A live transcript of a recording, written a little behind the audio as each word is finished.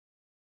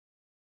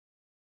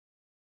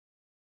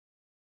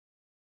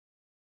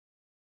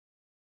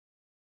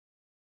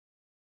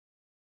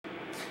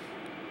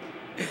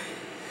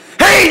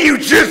Hey, you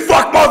just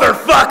fuck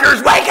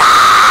motherfuckers, wake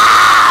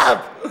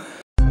up!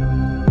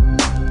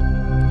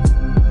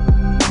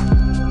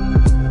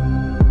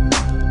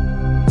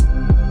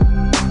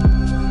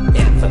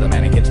 In for the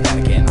mannequins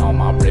panicking on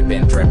my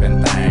ripping,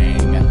 tripping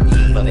thing.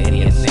 E for the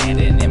idiot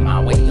standing in my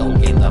way, you'll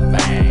get the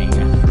fang.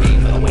 B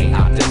for the way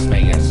I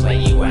dismay and slay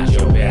you at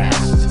your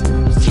best.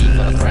 C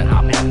for the threat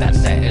I bet that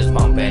set is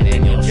bumping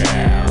in your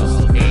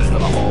jazz. E for the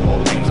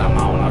horrible things I'm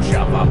on, I'll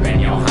shove up in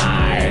your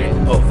hide.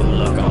 O for the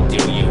look I'll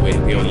deal you,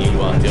 impale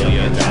you until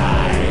you die.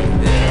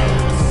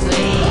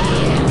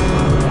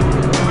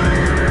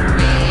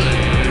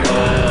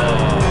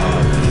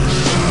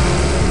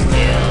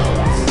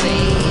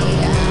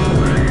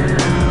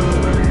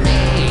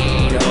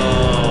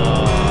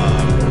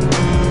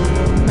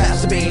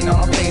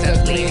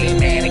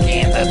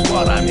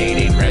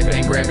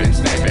 Gripping,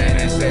 snipping,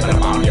 and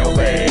slipping on your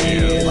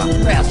face.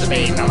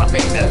 Masturbating on a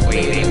face that's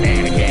bleeding,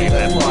 mannequin,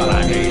 that's what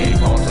I need.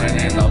 Pulsing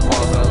in the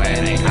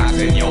porcelain and cocks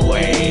in your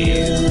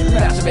ways.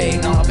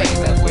 Masturbating on a face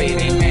that's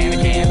bleeding,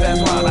 mannequin, that's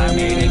what I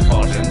need.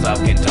 Portions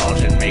of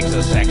contortion makes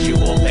a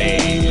sexual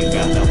pain. You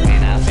got the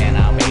winner,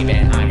 sinner, baby,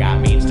 I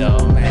got means to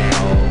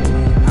mail.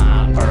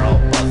 Hot pearl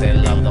pussy,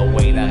 love the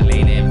way that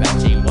lady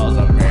felt she was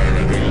a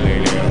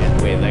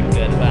murder with a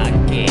good fuck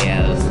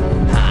kiss.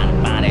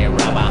 Hot body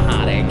rubber,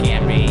 hot it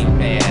can't be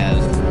missed.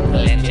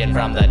 Lynching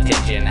from the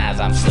kitchen as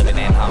I'm slipping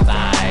in her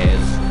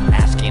thighs.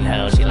 Asking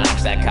her she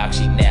likes that cock,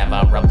 she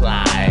never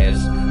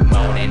replies.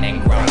 Moaning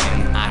and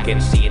groaning, I can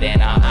see it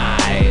in her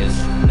eyes.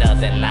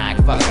 Nothing like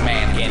fuck a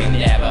man, can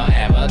never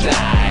ever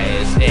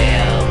dies.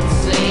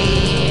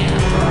 LC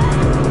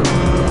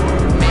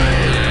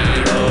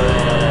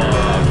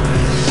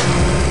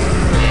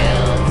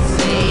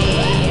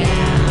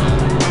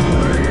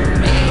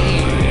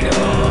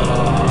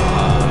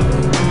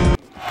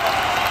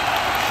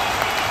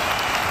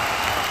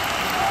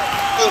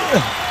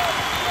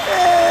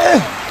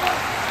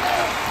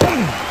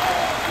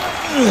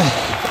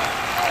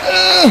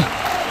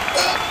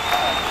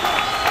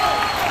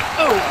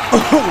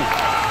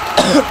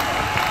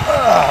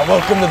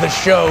Welcome to the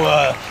show,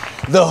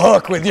 The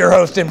Hook, with your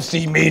host,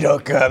 MC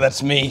MeatHook.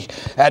 That's me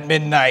at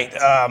midnight.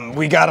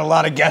 We got a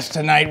lot of guests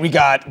tonight. We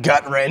got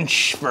Gut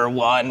Wrench, for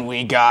one.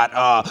 We got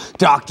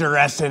Dr.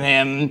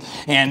 S&M,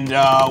 and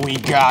we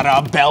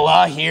got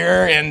Bella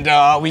here, and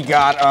we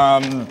got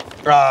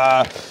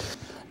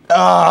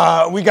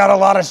a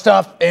lot of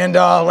stuff. And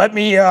let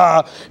me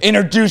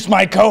introduce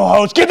my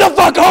co-host. Get the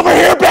fuck over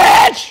here,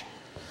 bitch!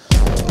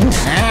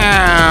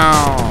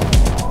 Ow.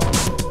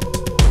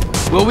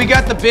 Well, we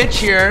got the bitch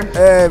here.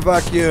 Hey,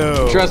 fuck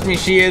you. Trust me,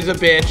 she is a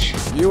bitch.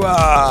 You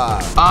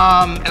are.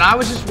 And I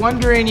was just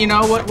wondering, you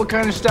know, what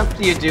kind of stuff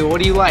do you do?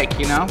 What do you like,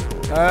 you know?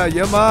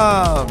 Your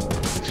mom.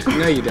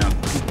 No, you don't.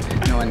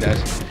 No one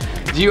does.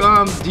 Do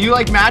you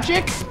like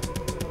magic?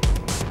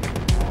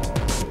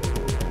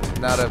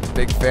 Not a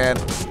big fan.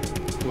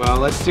 Well,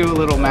 let's do a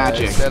little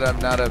magic. I said I'm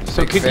not a big fan.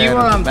 So could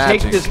you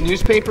take this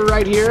newspaper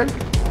right here?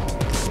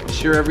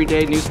 It's your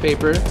everyday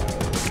newspaper.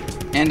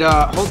 And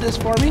hold this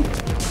for me.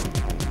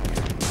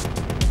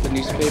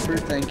 Newspaper,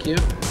 thank you.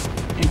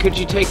 And could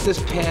you take this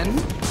pen?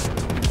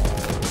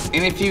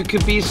 And if you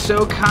could be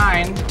so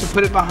kind to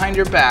put it behind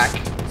your back.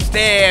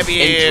 Stab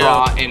you. And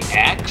draw an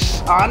X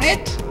on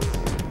it.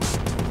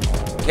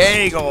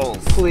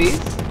 Kegels. Please.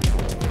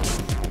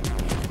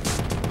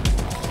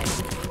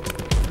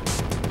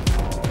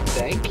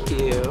 Thank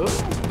you.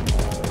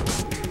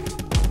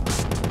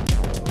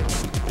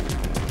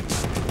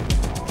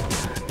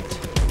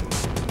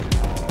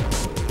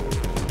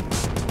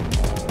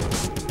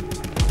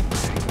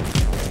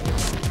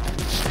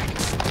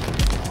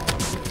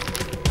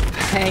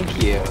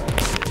 Thank you.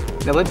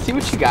 Now let's see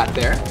what you got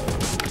there.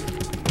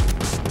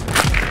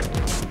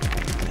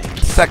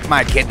 Suck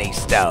my kidney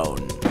stone.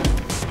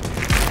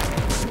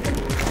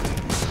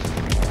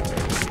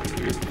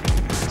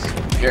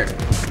 Here.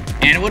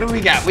 And what do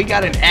we got? We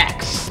got an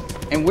X.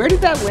 And where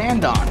did that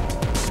land on?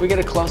 Can we get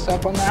a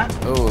close-up on that?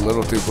 Oh, a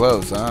little too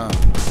close, huh?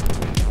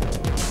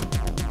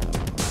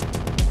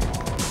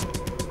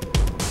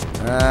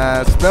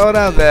 Spell it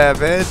out there,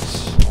 bitch.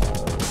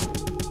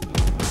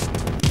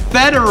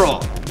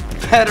 Federal.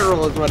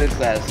 Federal is what it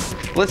says.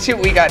 Let's see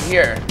what we got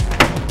here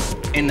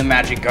in the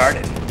Magic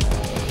Garden.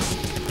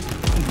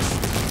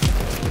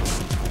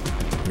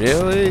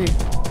 Really?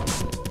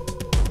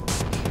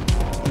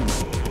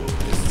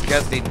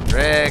 Disgusting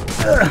trick.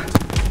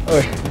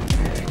 Oh,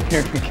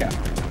 here we go.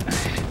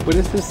 What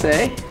does this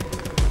say?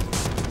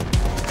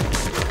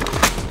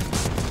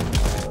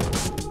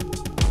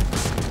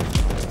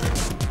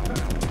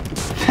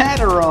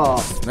 Federal.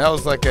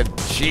 Smells like a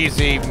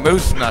cheesy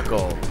moose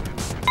knuckle.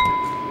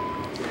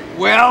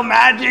 Well,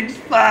 magic's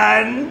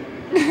fun.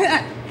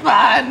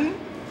 Fun.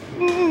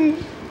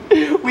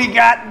 We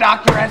got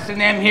Dr.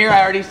 S&M here.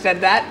 I already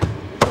said that,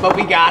 but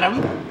we got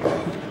him.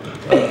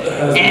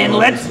 And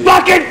let's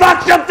fucking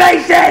fuck some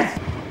faces!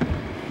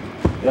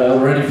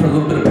 Ready for a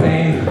little bit of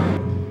pain?